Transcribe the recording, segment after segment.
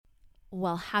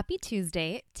Well, happy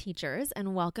Tuesday, teachers,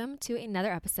 and welcome to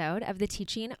another episode of the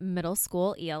Teaching Middle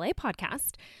School ELA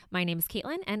podcast. My name is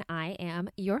Caitlin, and I am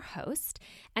your host.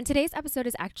 And today's episode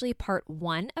is actually part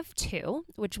 1 of 2,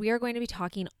 which we are going to be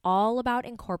talking all about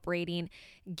incorporating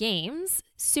games,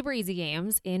 super easy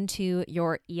games, into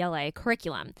your ELA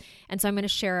curriculum. And so I'm going to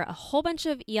share a whole bunch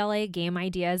of ELA game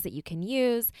ideas that you can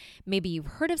use. Maybe you've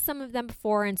heard of some of them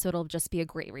before, and so it'll just be a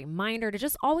great reminder to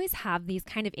just always have these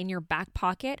kind of in your back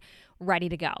pocket ready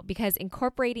to go, because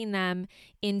incorporating them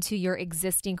into your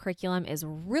existing curriculum is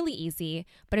really easy,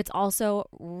 but it's also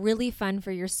really fun for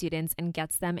your students and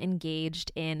gets them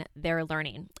engaged in their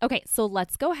learning. Okay, so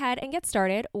let's go ahead and get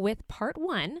started with part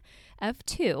 1 of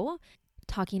 2,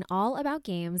 talking all about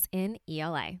games in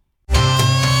ELA.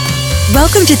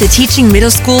 Welcome to the Teaching Middle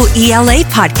School ELA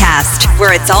podcast,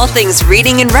 where it's all things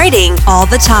reading and writing all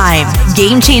the time.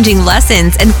 Game-changing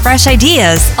lessons and fresh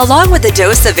ideas, along with a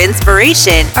dose of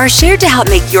inspiration, are shared to help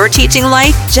make your teaching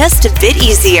life just a bit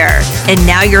easier. And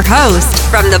now your host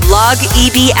from the blog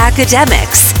EB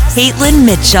Academics, Caitlin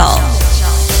Mitchell.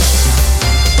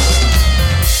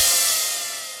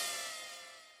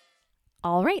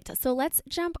 All right, so let's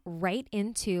jump right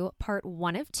into part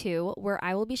 1 of 2, where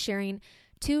I will be sharing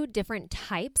 2 different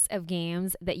types of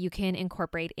games that you can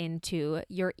incorporate into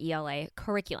your ELA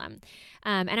curriculum.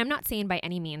 And I'm not saying by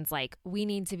any means like we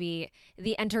need to be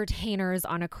the entertainers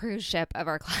on a cruise ship of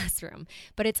our classroom,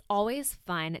 but it's always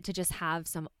fun to just have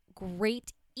some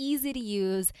great, easy to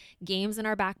use games in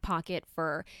our back pocket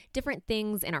for different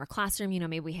things in our classroom. You know,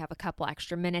 maybe we have a couple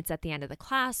extra minutes at the end of the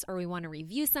class, or we want to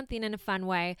review something in a fun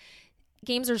way.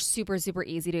 Games are super, super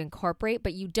easy to incorporate,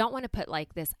 but you don't want to put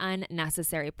like this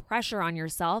unnecessary pressure on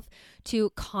yourself to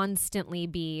constantly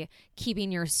be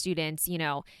keeping your students, you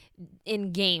know,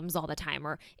 in games all the time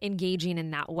or engaging in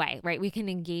that way, right? We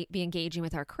can be engaging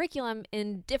with our curriculum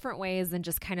in different ways than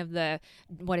just kind of a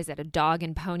dog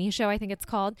and pony show, I think it's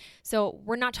called. So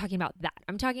we're not talking about that.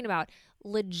 I'm talking about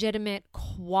legitimate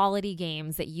quality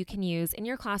games that you can use in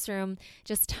your classroom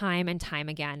just time and time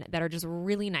again that are just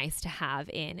really nice to have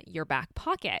in your back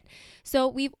pocket. So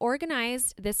we've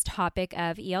organized this topic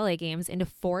of ELA games into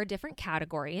 4 different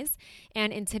categories.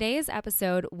 And in today's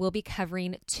episode, we'll be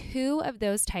covering 2 of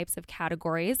those types of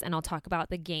categories, and I'll talk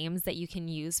about the games that you can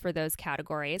use for those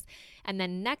categories. And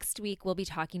then next week, we'll be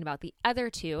talking about the other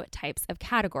 2 types of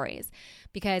categories,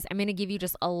 because I'm going to give you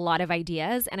just a lot of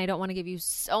ideas, and I don't want to give you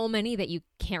so many that you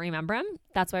can't remember them.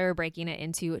 That's why we're breaking it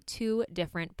into 2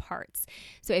 different parts.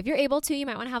 So if you're able to, you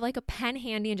might want to have like a pen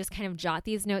handy and just kind of jot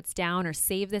these notes down or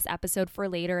save this episode for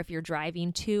later if you're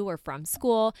driving to or from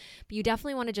school. But you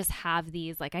definitely want to just have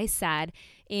these, like I said,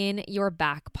 in your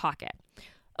back pocket.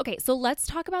 Okay, so let's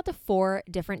talk about the 4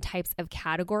 different types of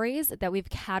categories that we've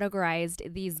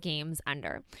categorized these games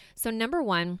under. So number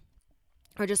 1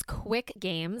 are just quick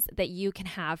games that you can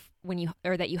have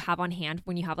that you have on hand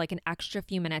when you have like an extra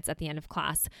few minutes at the end of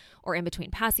class or in between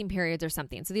passing periods or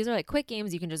something. So these are like quick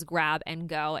games you can just grab and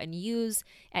go and use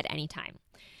at any time.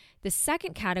 The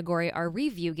second category are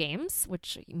review games,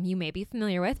 which you may be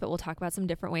familiar with, but we'll talk about some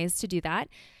different ways to do that.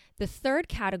 The third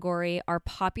category are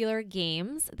popular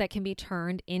games that can be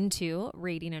turned into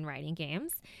reading and writing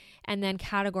games. And then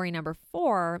category number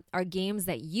 4 are games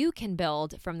that you can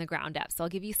build from the ground up. So I'll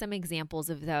give you some examples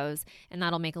of those, and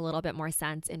that'll make a little bit more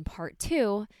sense in part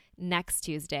 2 next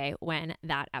Tuesday when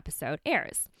that episode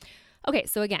airs. Okay,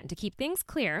 so again, to keep things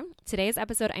clear, today's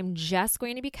episode, I'm just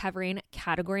going to be covering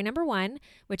category number 1,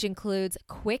 which includes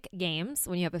quick games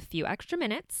when you have a few extra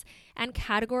minutes, and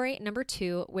category number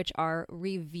 2, which are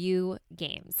review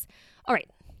games. All right,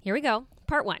 here we go.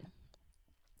 Part 1.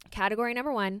 Category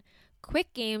number 1,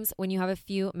 quick games when you have a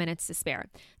few minutes to spare.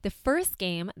 The first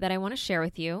game that I want to share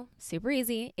with you, super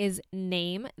easy, is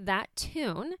Name That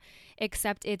Tune,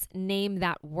 except it's name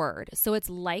that word. So it's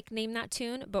like Name That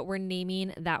Tune, but we're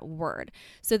naming that word.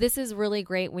 So this is really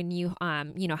great when you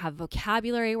have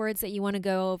vocabulary words that you want to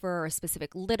go over, or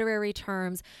specific literary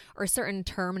terms, or certain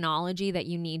terminology that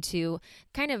you need to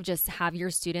kind of just have your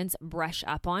students brush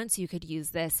up on. So you could use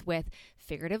this with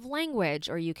figurative language,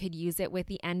 or you could use it with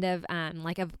the end of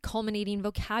like a culminating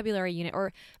vocabulary unit,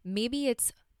 or maybe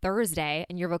it's Thursday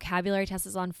and your vocabulary test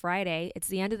is on Friday. It's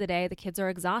the end of the day. The kids are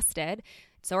exhausted.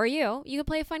 So are you. You can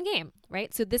play a fun game,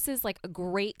 right? So this is like a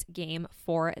great game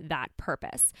for that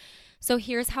purpose. So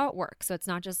here's how it works. So it's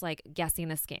not just like guessing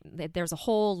this game. There's a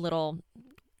whole little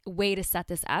way to set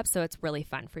this up so it's really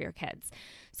fun for your kids.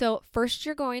 So first,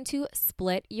 you're going to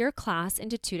split your class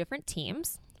into 2 different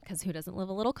teams, because who doesn't love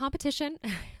a little competition?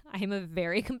 I am a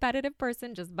very competitive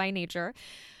person just by nature.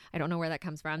 I don't know where that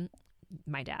comes from.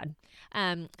 My dad.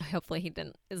 Hopefully he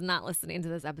is not listening to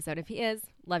this episode. If he is,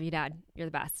 love you, Dad. You're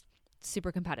the best.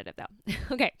 Super competitive though.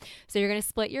 Okay, so you're going to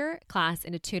split your class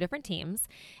into 2 different teams,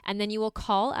 and then you will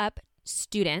call up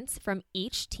students from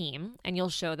each team and you'll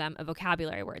show them a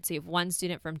vocabulary word. So you have one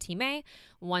student from team A,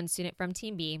 one student from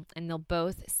team B, and they'll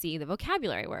both see the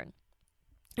vocabulary word.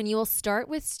 And you will start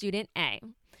with student A,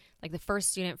 like the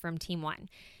first student from team 1.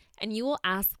 And you will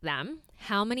ask them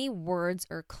how many words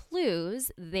or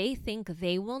clues they think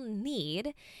they will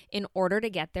need in order to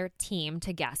get their team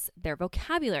to guess their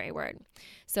vocabulary word.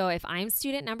 So if I'm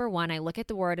student number 1, I look at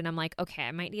the word and I'm like, okay,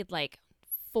 I might need like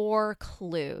 4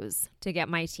 clues to get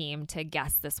my team to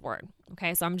guess this word.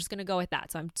 Okay, so I'm just going to go with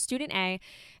that. So I'm student A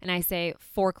and I say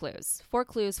 4 clues. 4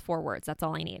 clues, 4 words. That's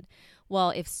all I need.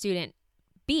 Well, if student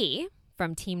B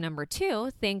from team number 2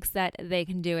 thinks that they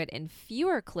can do it in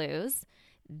fewer clues,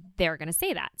 they're going to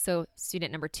say that. So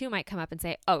student number 2 might come up and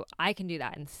say, oh, I can do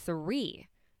that in 3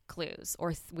 clues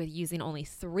or with using only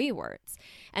 3 words.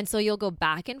 And so you'll go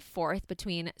back and forth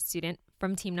between student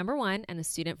from team number 1 and the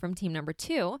student from team number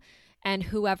 2. And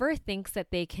whoever thinks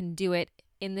that they can do it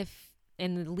in the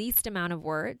least amount of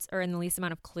words or in the least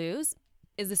amount of clues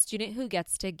is the student who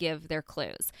gets to give their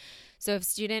clues. So if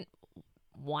student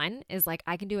 1 is like,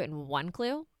 I can do it in 1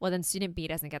 clue, well, then student B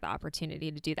doesn't get the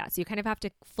opportunity to do that. So you kind of have to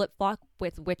flip-flop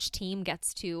with which team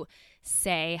gets to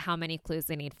say how many clues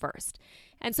they need first.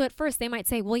 And so at first they might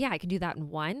say, well, yeah, I can do that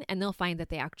in 1, and they'll find that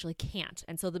they actually can't.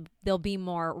 And so they'll be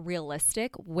more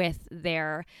realistic with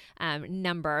their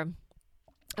number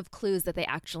of clues that they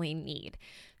actually need.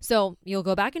 So you'll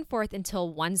go back and forth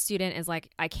until one student is like,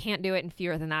 I can't do it in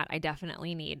fewer than that. I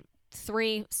definitely need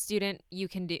 3. Student, you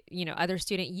can do, other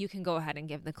student, you can go ahead and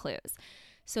give the clues.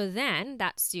 So then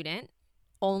that student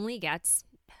only gets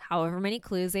however many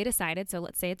clues they decided. So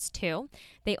let's say it's 2.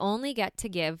 They only get to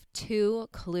give 2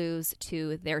 clues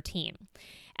to their team.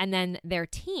 And then their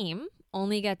team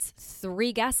only gets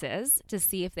 3 guesses to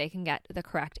see if they can get the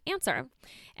correct answer.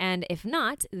 And if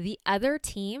not, the other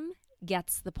team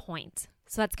gets the point.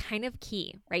 So that's kind of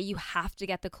key, right? You have to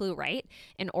get the clue right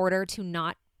in order to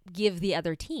not give the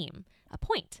other team a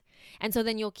point. And so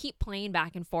then you'll keep playing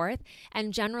back and forth.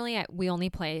 And generally, we only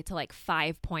play to like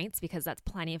 5 points because that's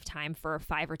plenty of time for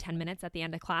 5 or 10 minutes at the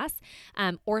end of class.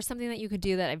 Or something that you could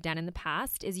do that I've done in the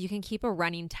past is you can keep a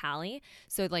running tally.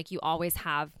 So like you always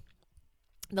have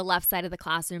the left side of the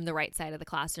classroom, the right side of the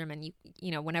classroom, and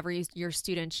whenever your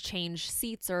students change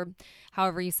seats or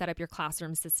however you set up your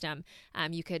classroom system,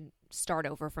 you could start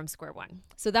over from square one.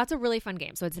 So that's a really fun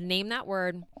game. So it's name that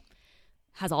word,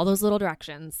 has all those little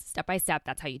directions, step by step.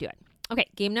 That's how you do it. Okay,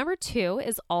 game number 2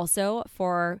 is also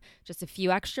for just a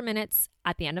few extra minutes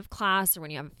at the end of class or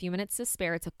when you have a few minutes to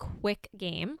spare. It's a quick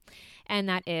game, and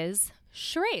that is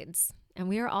charades. And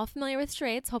we are all familiar with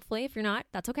charades. Hopefully, if you're not,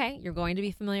 that's okay. You're going to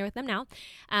be familiar with them now.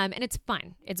 And it's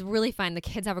fun. It's really fun. The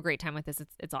kids have a great time with this.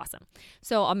 It's awesome.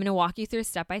 So I'm going to walk you through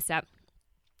step by step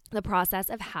the process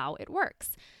of how it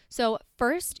works. So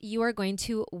first, you are going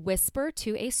to whisper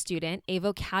to a student a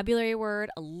vocabulary word,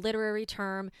 a literary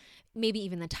term, maybe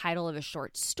even the title of a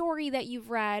short story that you've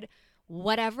read,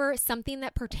 whatever, something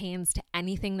that pertains to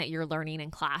anything that you're learning in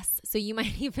class. So you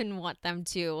might even want them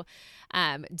to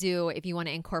do, if you want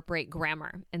to incorporate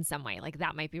grammar in some way, like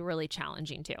that might be really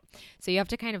challenging too. So you have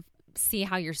to kind of see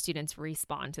how your students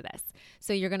respond to this.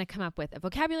 So you're going to come up with a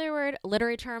vocabulary word, a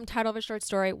literary term, title of a short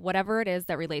story, whatever it is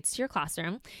that relates to your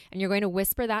classroom, and you're going to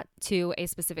whisper that to a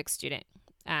specific student.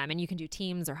 And you can do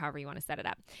teams or however you want to set it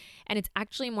up. And it's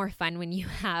actually more fun when you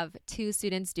have 2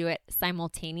 students do it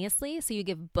simultaneously. So you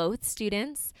give both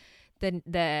students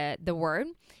the word,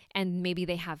 and maybe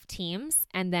they have teams,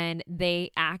 and then they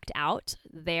act out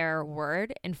their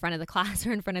word in front of the class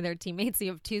or in front of their teammates. So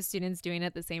you have 2 students doing it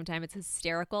at the same time. It's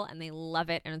hysterical, and they love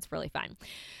it, and it's really fun.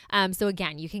 So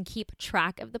again, you can keep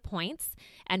track of the points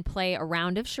and play a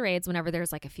round of charades whenever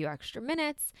there's like a few extra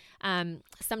minutes.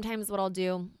 Sometimes what I'll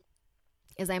do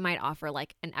is I might offer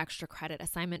like an extra credit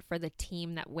assignment for the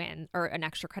team that wins, or an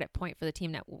extra credit point for the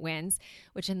team that wins,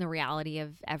 which in the reality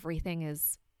of everything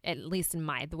is, at least in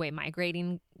the way my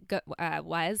grading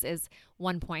is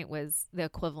 1 point was the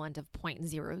equivalent of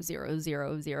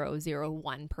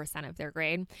 0.0000001% of their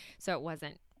grade. So it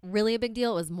wasn't really a big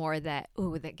deal. It was more that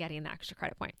getting the extra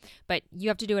credit point. But you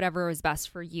have to do whatever is best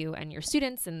for you and your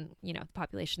students and, the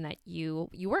population that you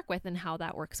work with and how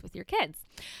that works with your kids.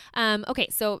 Okay,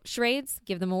 so charades,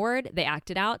 give them a word, they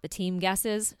act it out, the team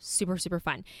guesses, super, super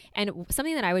fun. And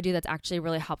something that I would do that's actually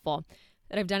really helpful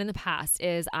that I've done in the past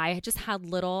is I just had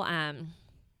little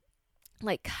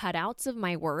like cutouts of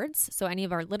my words. So any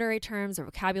of our literary terms or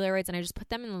vocabulary words, and I just put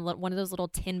them in one of those little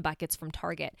tin buckets from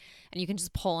Target, and you can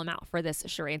just pull them out for this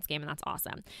charades game, and that's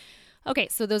awesome. Okay,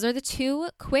 so those are the 2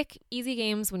 quick, easy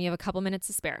games when you have a couple minutes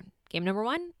to spare. Game number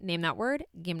 1, name that word.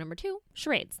 Game number 2,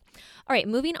 charades. All right,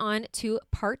 moving on to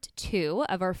part 2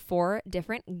 of our 4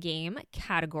 different game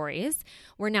categories.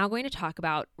 We're now going to talk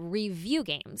about review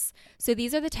games. So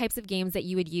these are the types of games that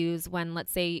you would use when,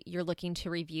 let's say, you're looking to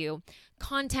review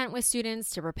content with students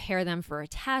to prepare them for a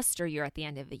test, or you're at the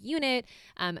end of a unit.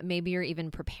 Maybe you're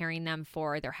even preparing them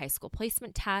for their high school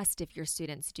placement test if your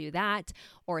students do that,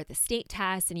 or the state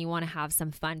test, and you want to have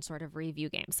some fun sort of review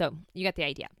game. So you get the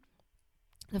idea.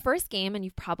 The first game, and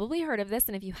you've probably heard of this,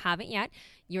 and if you haven't yet,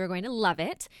 you're going to love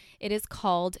it. It is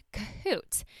called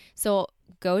Kahoot. So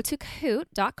go to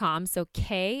Kahoot.com. So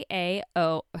let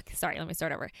me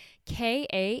start over.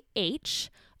 Kahoot,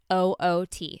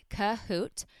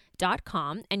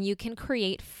 Kahoot.com, and you can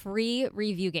create free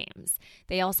review games.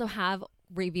 They also have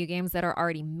review games that are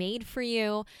already made for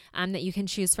you that you can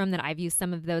choose from, that I've used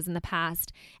some of those in the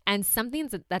past. And something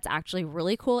that's actually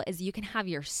really cool is you can have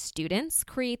your students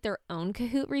create their own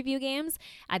Kahoot review games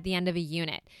at the end of a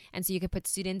unit. And so you could put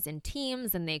students in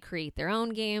teams and they create their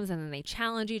own games and then they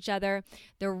challenge each other.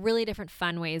 There are really different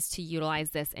fun ways to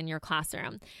utilize this in your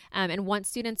classroom. And once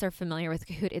students are familiar with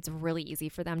Kahoot, it's really easy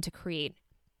for them to create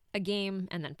a game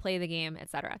and then play the game,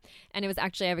 etc. And it was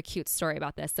actually, I have a cute story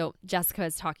about this. So Jessica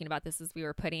was talking about this as we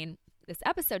were putting this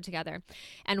episode together.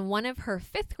 And one of her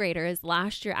 5th graders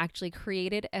last year actually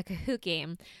created a Kahoot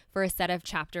game for a set of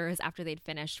chapters after they'd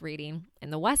finished reading in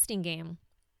the Westing game.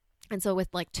 And so with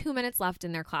like 2 minutes left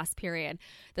in their class period,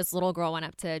 this little girl went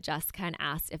up to Jessica and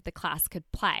asked if the class could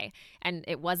play. And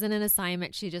it wasn't an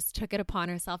assignment. She just took it upon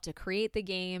herself to create the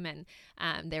game. And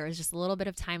there was just a little bit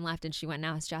of time left. And she went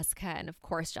and asked Jessica. And of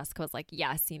course, Jessica was like,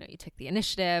 yes, you took the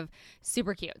initiative.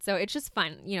 Super cute. So it's just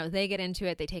fun. They get into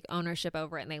it. They take ownership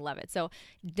over it and they love it. So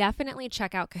definitely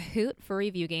check out Kahoot for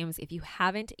review games if you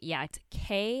haven't yet.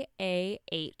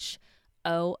 Kahoot.com.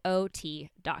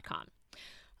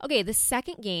 Okay, the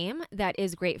second game that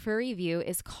is great for review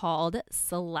is called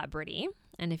Celebrity.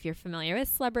 And if you're familiar with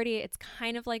Celebrity, it's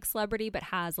kind of like Celebrity, but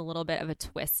has a little bit of a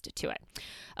twist to it.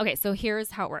 Okay, so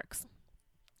here's how it works.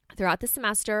 Throughout the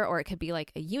semester, or it could be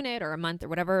like a unit or a month or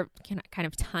whatever kind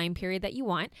of time period that you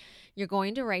want, you're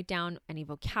going to write down any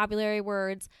vocabulary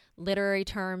words, literary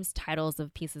terms, titles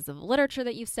of pieces of literature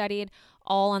that you've studied,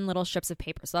 all on little strips of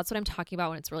paper. So that's what I'm talking about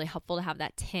when it's really helpful to have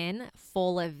that tin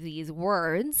full of these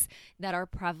words that are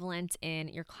prevalent in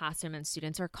your classroom and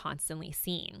students are constantly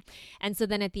seeing. And so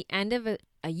then at the end of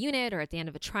a unit, or at the end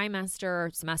of a trimester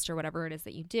or semester, whatever it is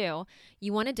that you do,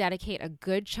 you want to dedicate a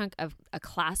good chunk of a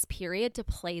class period to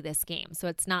play this game. So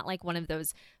it's not like one of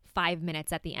those 5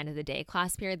 minutes at the end of the day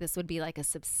class period. This would be like a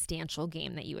substantial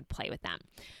game that you would play with them.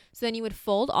 So then you would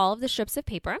fold all of the strips of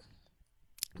paper,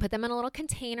 put them in a little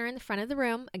container in the front of the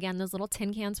room. Again, those little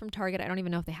tin cans from Target. I don't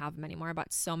even know if they have them anymore. I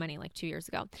bought so many like 2 years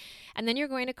ago. And then you're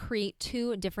going to create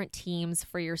 2 different teams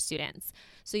for your students.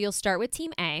 So you'll start with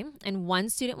team A, and one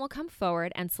student will come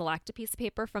forward and select a piece of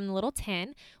paper from the little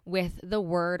tin with the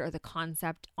word or the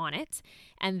concept on it.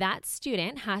 And that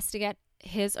student has to get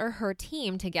his or her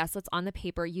team to guess what's on the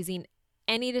paper using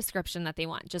any description that they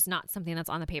want, just not something that's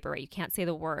on the paper, right? You can't say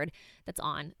the word that's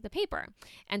on the paper.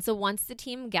 And so once the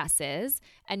team guesses,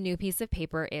 a new piece of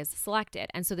paper is selected.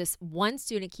 And so this one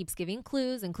student keeps giving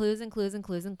clues and clues and clues and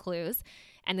clues and clues.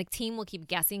 And the team will keep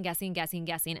guessing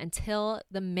until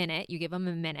the minute, you give them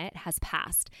a minute, has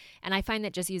passed. And I find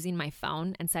that just using my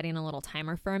phone and setting a little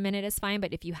timer for a minute is fine.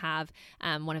 But if you have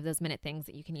one of those minute things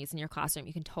that you can use in your classroom,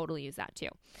 you can totally use that too.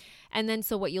 And then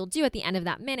so what you'll do at the end of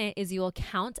that minute is you will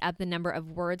count up the number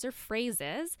of words or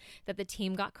phrases that the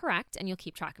team got correct, and you'll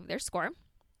keep track of their score.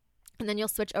 And then you'll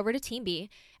switch over to team B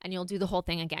and you'll do the whole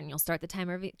thing again. You'll start the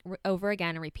timer over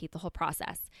again and repeat the whole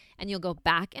process. And you'll go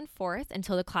back and forth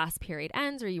until the class period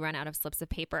ends or you run out of slips of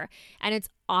paper. And it's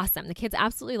awesome. The kids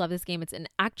absolutely love this game. It's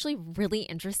actually really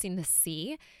interesting to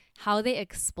see how they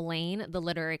explain the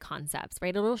literary concepts,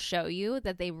 right? It'll show you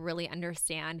that they really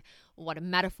understand what a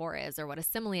metaphor is or what a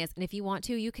simile is. And if you want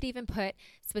to, you could even put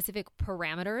specific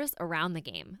parameters around the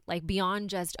game, like beyond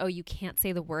just, oh, you can't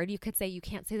say the word, you could say you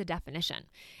can't say the definition.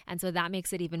 And so that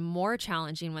makes it even more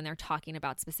challenging when they're talking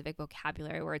about specific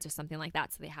vocabulary words or something like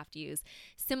that. So they have to use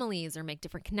similes or make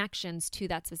different connections to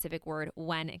that specific word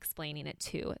when explaining it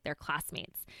to their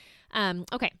classmates.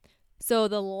 Okay. So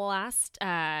the last,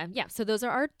 so those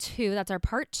are our 2. That's our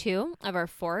part 2 of our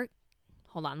 4.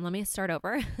 Hold on, let me start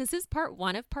over. This is part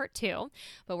 1 of part 2,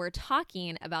 but we're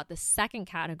talking about the second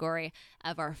category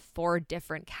of our 4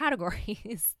 different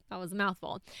categories. That was a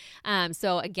mouthful.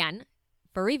 So again,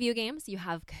 for review games, you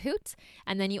have Kahoot,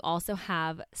 and then you also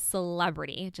have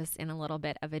Celebrity, just in a little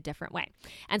bit of a different way.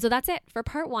 And so that's it for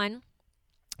part 1.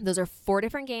 Those are 4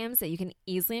 different games that you can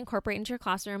easily incorporate into your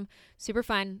classroom. Super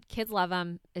fun. Kids love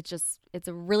them. It's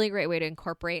a really great way to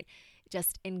incorporate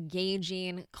just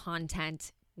engaging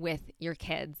content with your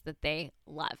kids that they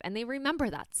love and they remember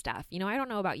that stuff. I don't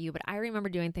know about you, but I remember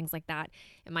doing things like that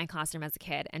in my classroom as a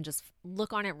kid and just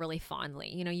look on it really fondly.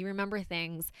 You remember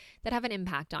things that have an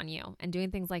impact on you, and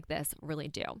doing things like this really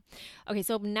do. Okay,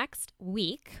 so next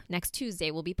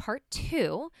Tuesday, will be part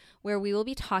 2, where we will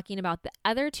be talking about the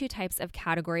other 2 types of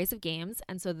categories of games.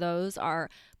 And so those are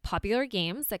popular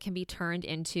games that can be turned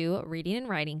into reading and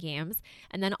writing games.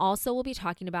 And then also we'll be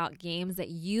talking about games that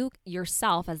you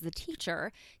yourself as the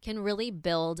teacher can really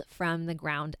build from the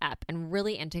ground up and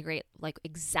really integrate like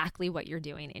exactly what you're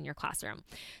doing in your classroom.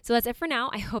 So that's it for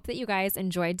now. I hope that you guys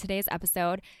enjoyed today's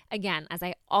episode. Again, as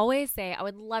I always say, I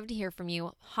would love to hear from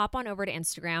you. Hop on over to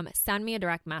Instagram, send me a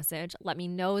direct message. Let me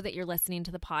know that you're listening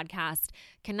to the podcast.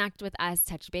 Connect with us,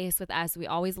 touch base with us. We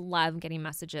always love getting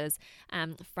messages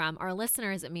from our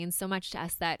listeners. It means so much to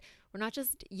us that we're not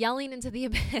just yelling into the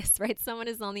abyss, right? Someone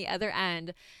is on the other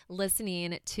end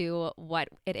listening to what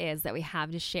it is that we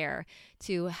have to share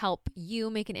to help you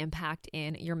make an impact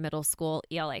in your middle school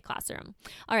ELA classroom.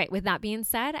 All right, with that being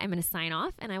said, I'm going to sign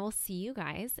off and I will see you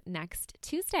guys next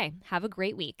Tuesday. Have a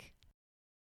great week.